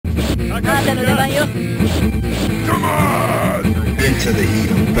Come on! Into the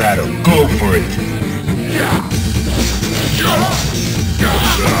heat of battle. Go for it!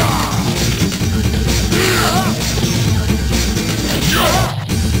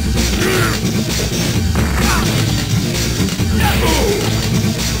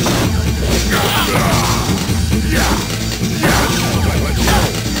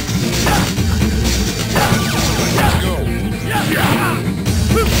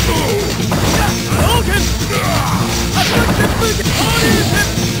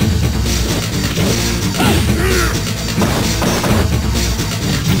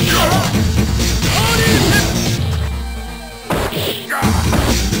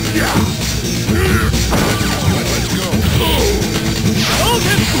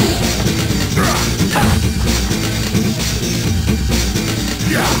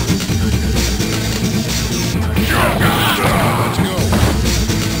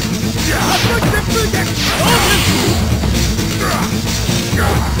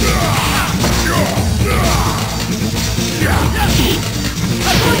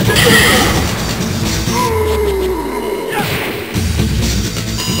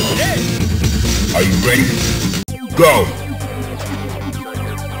 Are you ready? Go!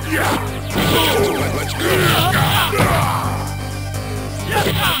 Let's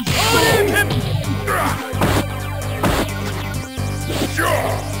go!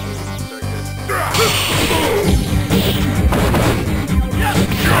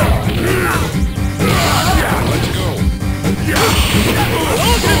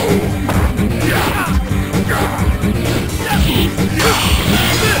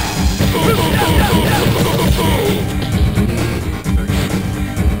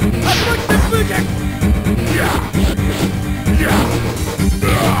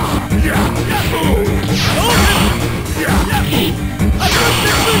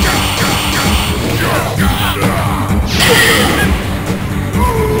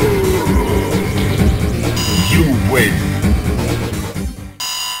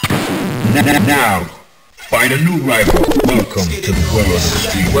 Now, find a new rival. Welcome to the world of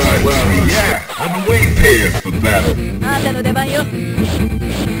Street Fighter. Well, yeah, I'm way prepared for battle.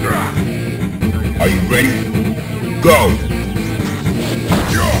 Are you ready? Go!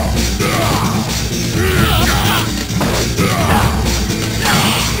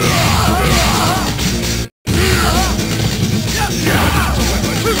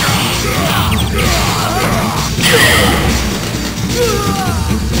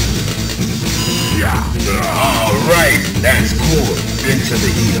 Alright, that's cool. Into the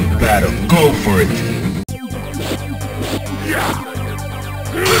heat of battle. Go for it.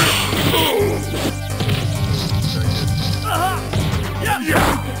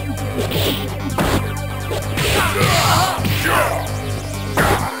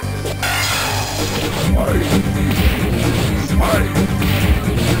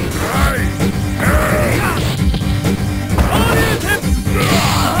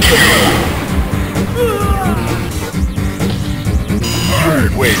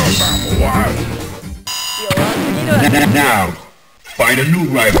 Wait a while. Now, find a new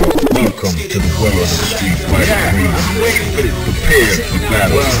rival. Welcome to the world of Street Fighter. Yeah, I've been waiting for this. Prepared for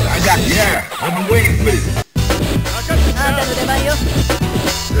battle. Well, I got you. Yeah, I've been waiting for this.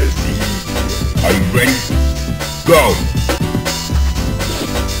 Are you ready? Go!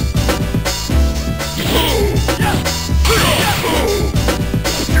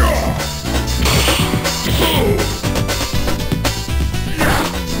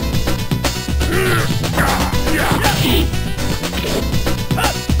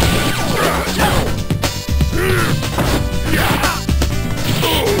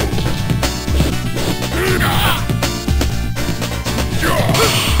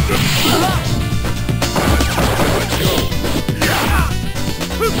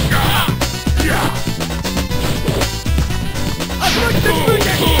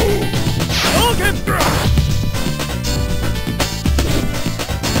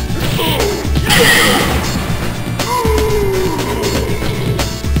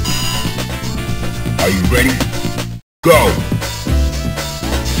 Are you ready? Go!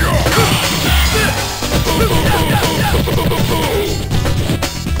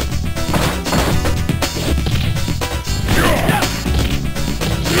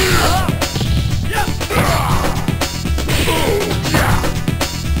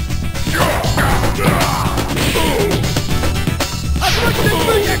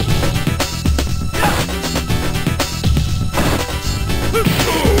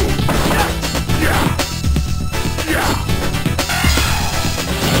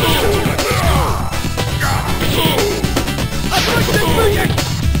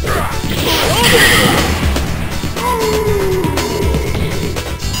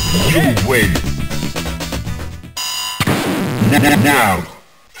 You win. Now,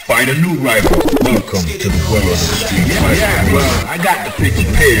 find a new rival. Welcome to the world of the street fighter. Yeah, well, I got the picture.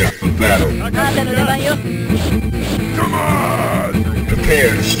 Prepare for battle. Come on!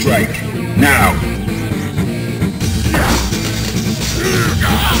 Prepare to strike. Now!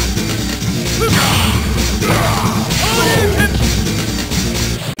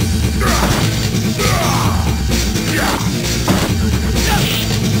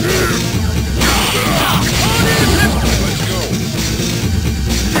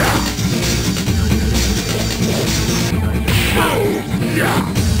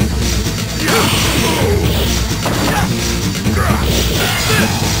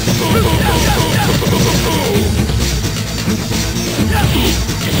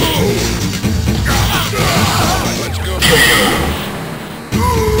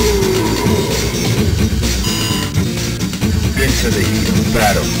 Into the heat of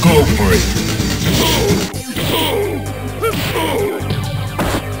battle. Go for it!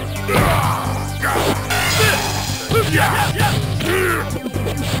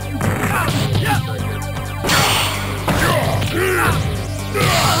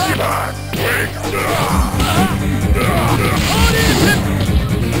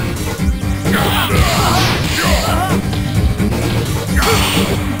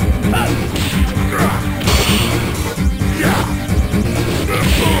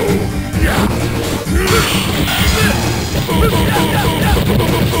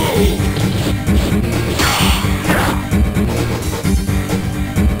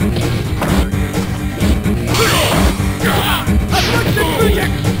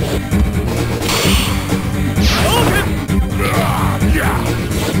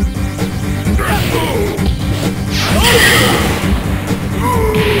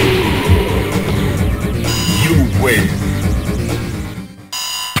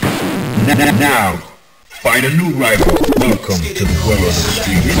 Now, find a new rival. Welcome to the world of the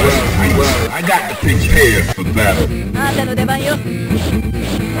street fighter. Well, I got the picture. Prepare for battle. I'm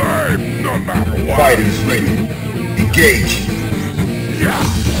no matter what. Fighters ready. Engage.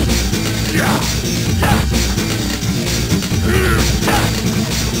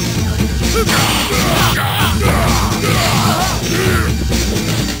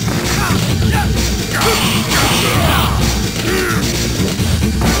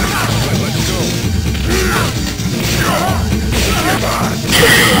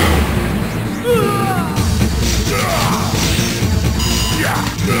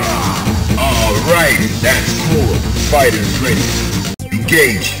 Alright, that's cool. Fighters ready.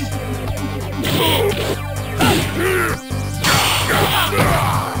 Engage.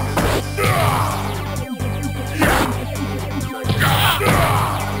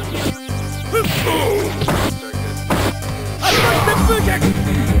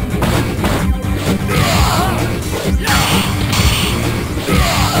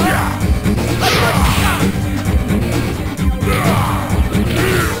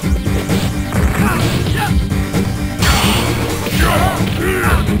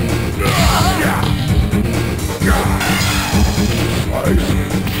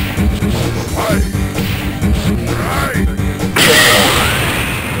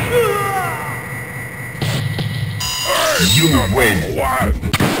 You win.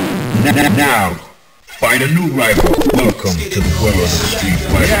 Now, find a new rival. Welcome to the world of the street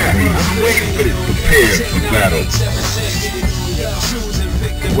fighter. Yeah, I'm waiting for this. Prepare for battle.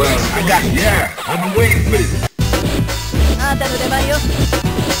 Well, I got I've been waiting for this.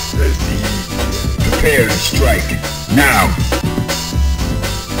 Prepare to strike. Now.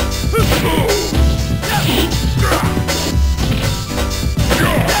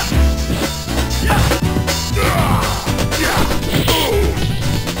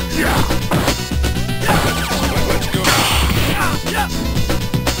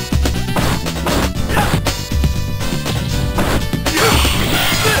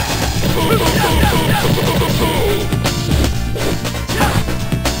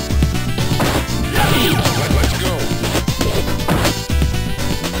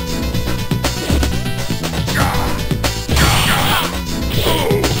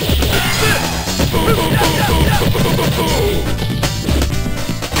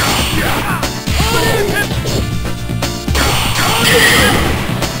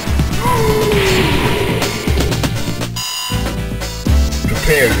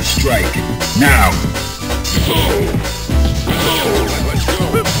 Prepare to strike. Now.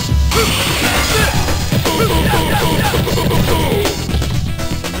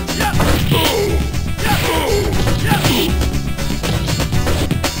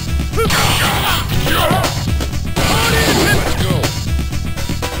 Let's go.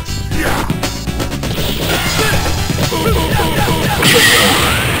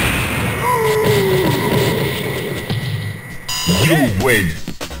 win.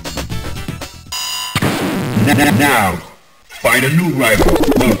 Now, find a new rival.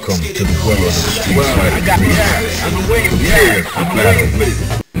 Welcome to the world of Street Fighter. I got I've been waiting for battle.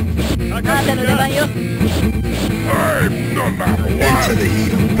 Enter the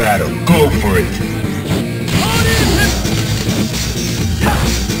heat of battle. Go for it.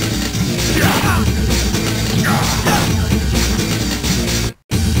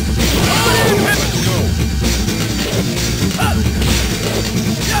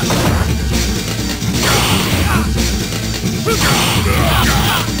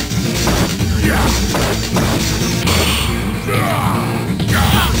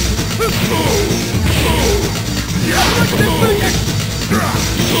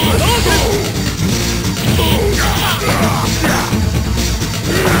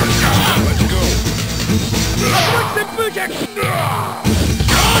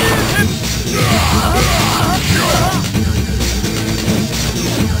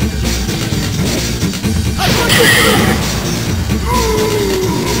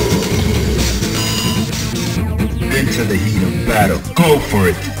 Into the heat of battle. Go for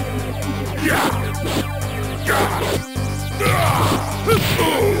it.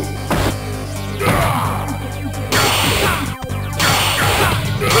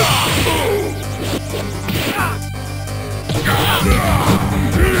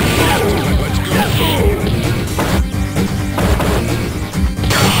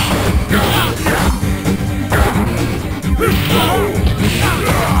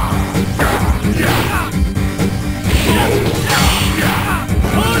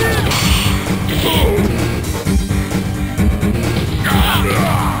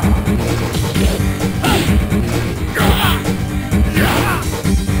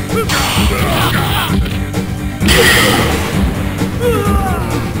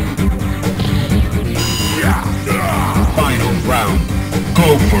 Final round.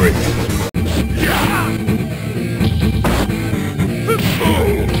 Go for it.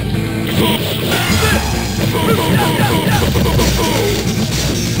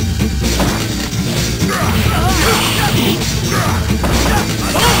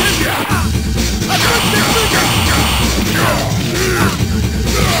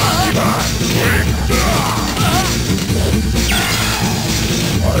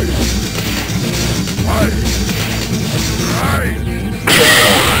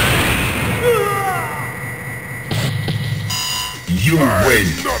 You win.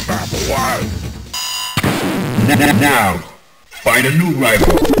 Now, find a new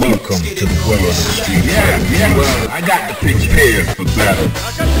rival. Welcome to the world of Street Fighter. Well, I got the pitch here for battle.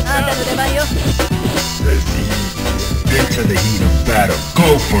 Into the heat of battle.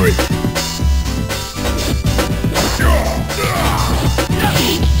 Go for it.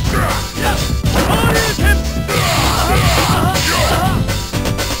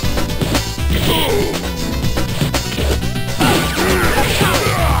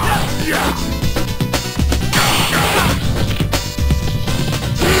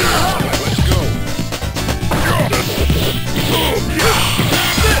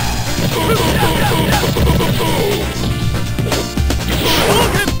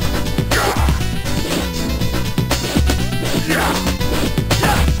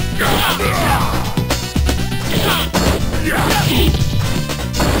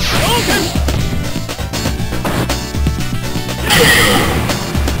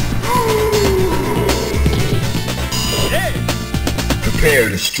 Prepare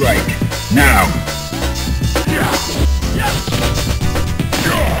to strike now.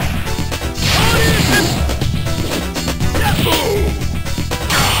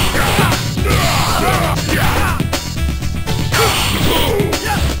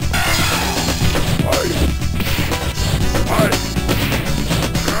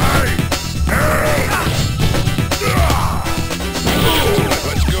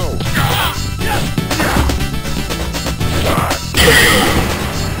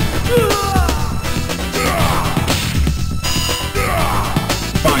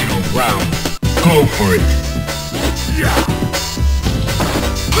 Go for it.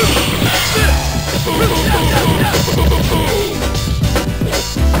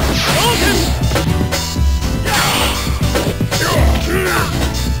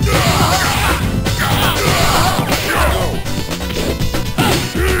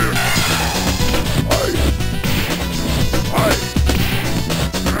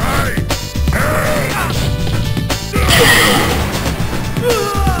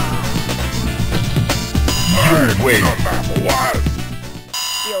 Wait.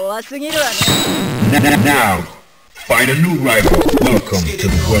 Now, find a new rival. Welcome to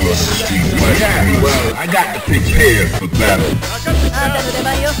the world of Street Fighter. Well, I got the pitch here for battle.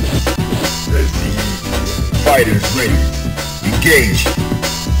 fighters ready. Engage.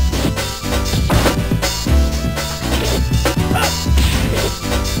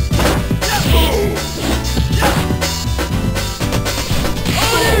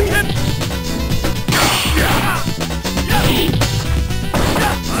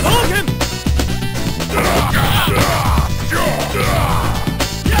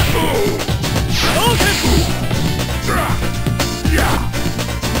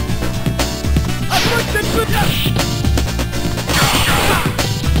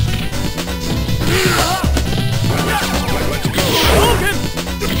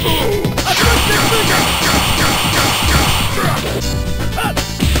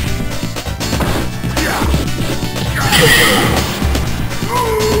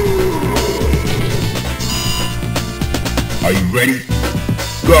 Are you ready?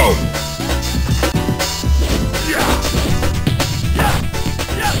 Go!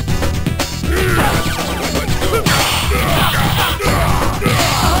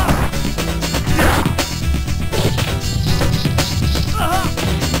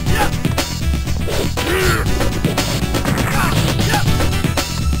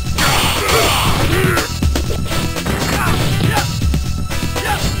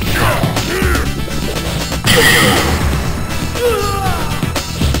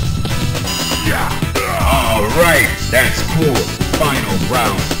 Alright, that's cool. Final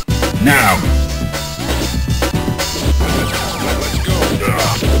round. Now. Let's go.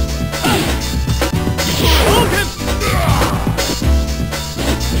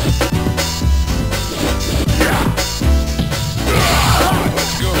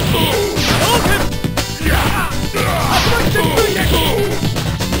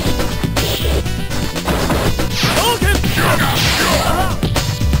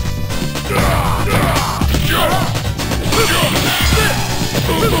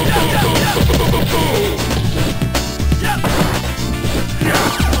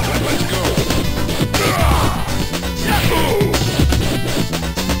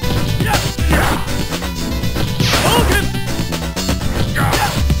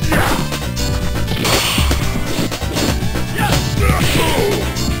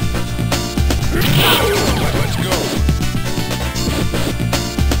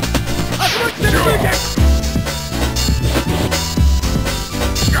 Let's go.